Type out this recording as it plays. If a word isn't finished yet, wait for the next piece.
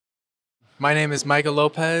My name is Micah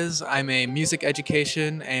Lopez. I'm a music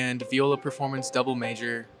education and viola performance double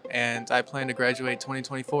major, and I plan to graduate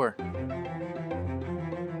 2024.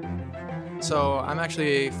 So I'm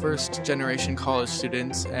actually a first generation college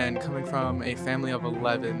student, and coming from a family of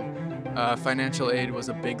 11, financial aid was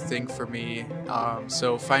a big thing for me.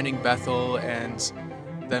 So finding Bethel and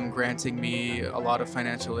them granting me a lot of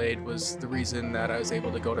financial aid was the reason that I was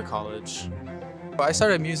able to go to college. I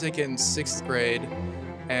started music in 6th grade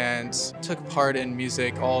and took part in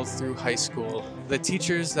music all through high school. The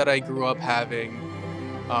teachers that I grew up having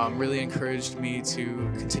really encouraged me to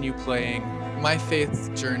continue playing. My faith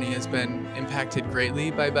journey has been impacted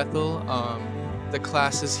greatly by Bethel. The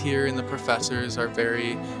classes here and the professors are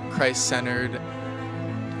very Christ-centered.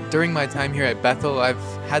 During my time here at Bethel, I've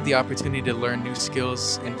had the opportunity to learn new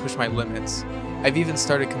skills and push my limits. I've even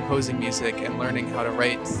started composing music and learning how to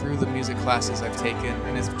write through the music classes I've taken,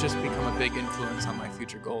 and it's just become a big influence on my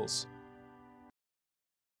future goals.